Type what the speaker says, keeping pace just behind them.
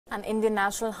And Indian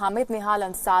national Hamid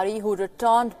Ansari, who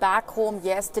returned back home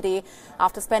yesterday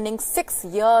after spending 6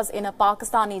 years in a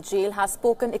Pakistani jail, has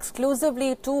spoken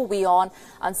exclusively to Wion.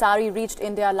 Ansari reached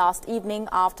India last evening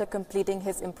after completing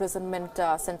his imprisonment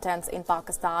sentence in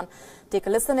Pakistan. Take a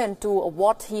listen into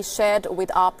what he shared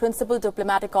with our principal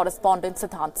diplomatic correspondent,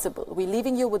 Siddhant Sibal. We're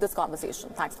leaving you with this conversation.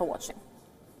 Thanks for watching.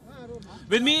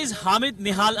 With me is Hamid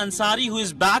Ansari, who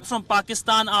is back from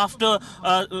Pakistan after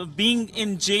being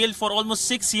in jail for almost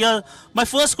 6 years. My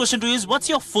first question to you is, what's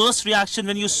your first reaction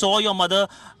when you saw your mother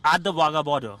at the Wagah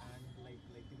border?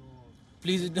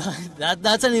 Please,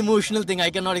 that's an emotional thing. I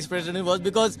cannot express it in words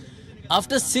because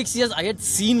after 6 years, I had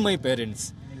seen my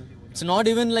parents. It's not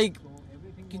even like...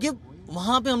 क्योंकि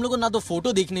वहाँ पे हम लोग को ना तो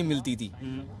photo देखने मिलती थी.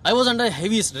 I was under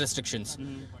heavy restrictions.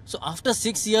 So after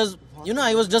 6 years, you know,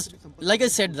 I was just, like I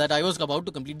said, that I was about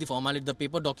to complete the formality. The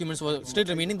paper documents were still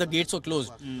remaining. The gates were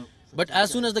closed. But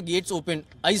as soon as the gates opened,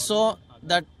 I saw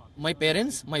that my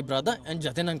parents, my brother and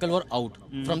Jatin uncle were out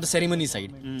from the ceremony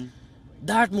side.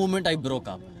 That moment I broke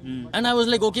up. And I was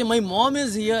like, okay, my mom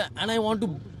is here and I want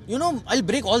to, you know, I'll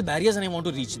break all barriers and I want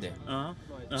to reach there.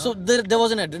 So there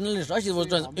was an adrenaline rush. It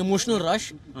was an emotional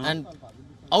rush and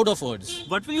out of words.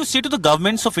 What will you say to the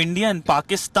governments of India and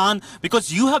Pakistan,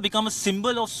 because you have become a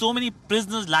symbol of so many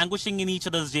prisoners languishing in each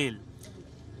other's jail?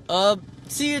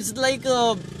 See, it's like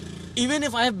even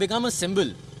if I have become a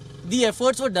symbol, the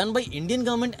efforts were done by Indian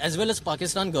government as well as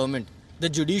Pakistan government. The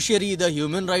judiciary, the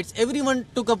human rights, everyone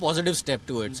took a positive step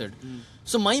towards it.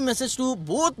 So my message to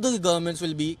both the governments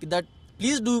will be that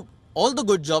please do all the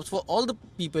good jobs for all the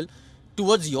people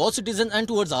towards your citizens and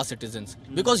towards our citizens,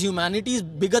 because humanity is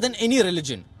bigger than any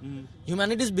religion.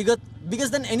 Humanity is bigger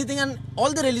than anything, and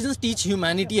all the religions teach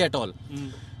humanity at all.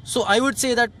 So I would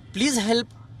say that please help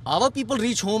our people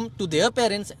reach home to their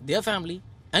parents, their family,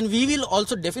 and we will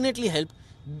also definitely help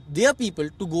their people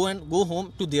to go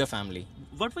home to their family.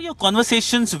 What were your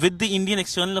conversations with the Indian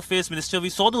External Affairs Minister? We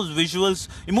saw those visuals,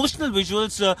 emotional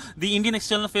visuals, the Indian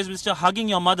External Affairs Minister hugging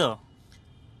your mother.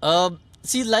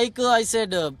 See, like I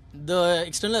said, the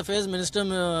External Affairs Minister,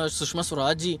 Sushma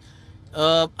Swaraj ji,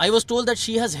 I was told that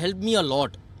she has helped me a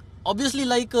lot. Obviously,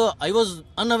 like I was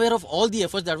unaware of all the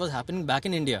efforts that was happening back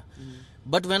in India.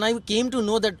 But when I came to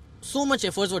know that so much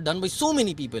efforts were done by so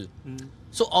many people,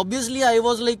 so obviously I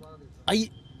was like,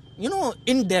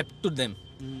 in depth to them.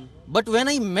 But when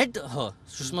I met her,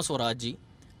 Sushma Swaraj ji,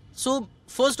 so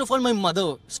first of all, my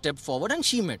mother stepped forward and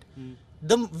she met.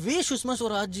 The way Sushma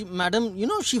Swaraj ji, madam,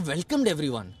 she welcomed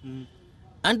everyone.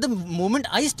 And the moment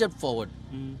I stepped forward,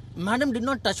 madam did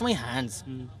not touch my hands.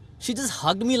 She just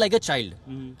hugged me like a child.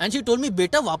 And she told me,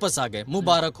 beta wapas aa gaye,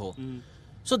 mubarak ho.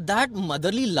 So that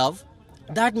motherly love,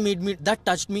 that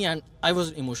touched me, and I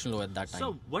was emotional at that time.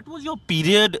 So what was your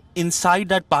period inside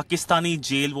that Pakistani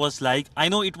jail was like? I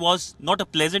know it was not a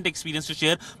pleasant experience to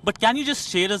share, but can you just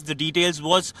share us the details?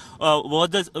 Were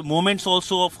the moments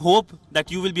also of hope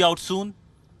that you will be out soon?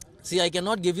 See, I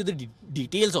cannot give you the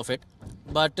details of it,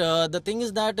 but the thing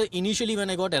is that initially when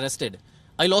I got arrested,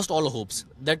 I lost all hopes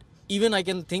that even I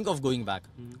can think of going back.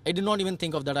 I did not even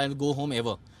think of that I'll go home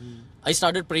ever. I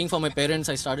started praying for my parents,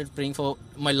 I started praying for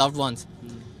my loved ones.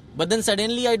 But then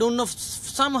suddenly, I don't know,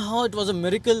 somehow it was a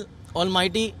miracle.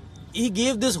 Almighty, He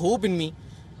gave this hope in me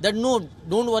that no,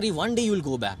 don't worry, one day you will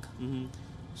go back.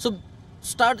 So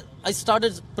I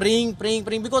started praying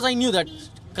because I knew that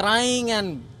crying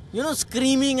and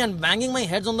screaming and banging my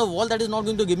heads on the wall, that is not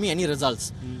going to give me any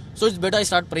results. So it's better I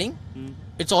start praying.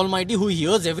 It's Almighty who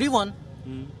hears everyone.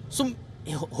 So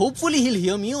hopefully He'll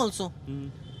hear me also.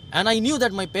 And I knew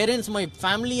that my parents, my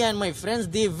family and my friends,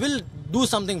 they will do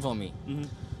something for me.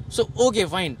 So, okay,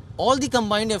 fine. All the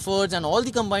combined efforts and all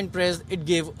the combined prayers, it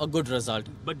gave a good result.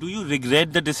 But do you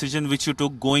regret the decision which you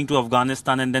took going to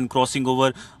Afghanistan and then crossing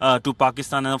over to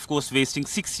Pakistan and of course wasting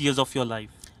 6 years of your life?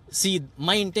 See,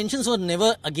 my intentions were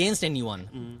never against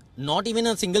anyone. Not even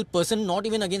a single person, not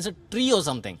even against a tree or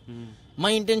something.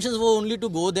 My intentions were only to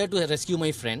go there to rescue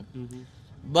my friend.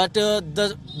 But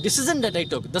the decision that I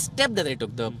took, the step that I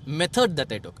took, the method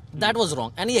that I took, that was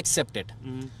wrong, and I accept it.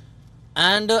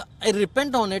 And I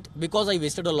repent on it because I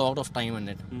wasted a lot of time on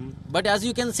it. But as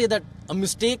you can say that a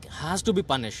mistake has to be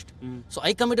punished. So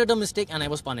I committed a mistake and I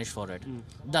was punished for it.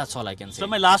 That's all I can say. So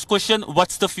my last question,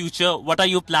 what's the future? What are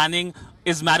you planning?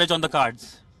 Is marriage on the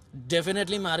cards?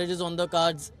 Definitely marriage is on the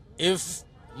cards. If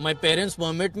my parents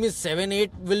permit me,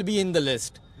 7-8 will be in the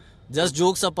list. Just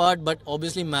jokes apart, but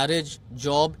obviously marriage,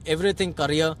 job, everything,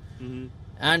 career.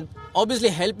 And obviously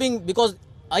helping, because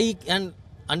I can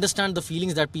understand the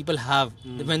feelings that people have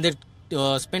when they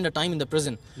spend a time in the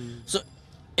prison. So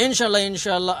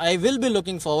Inshallah, I will be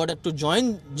looking forward to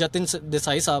join Jatin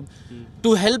Desai Saab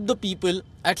to help the people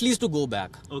at least to go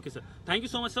back. Okay, sir. Thank you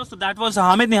so much, sir. So that was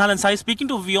Hamid Ansari speaking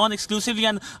to Wion exclusively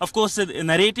and, of course,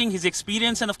 narrating his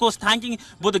experience and, of course, thanking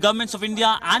both the governments of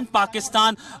India and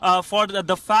Pakistan for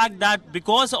the fact that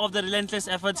because of the relentless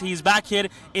efforts, he is back here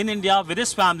in India with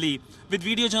his family. With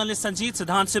video journalist Sanjeet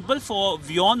Siddhant Sibbal for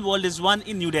Wion, World is One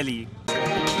in New Delhi.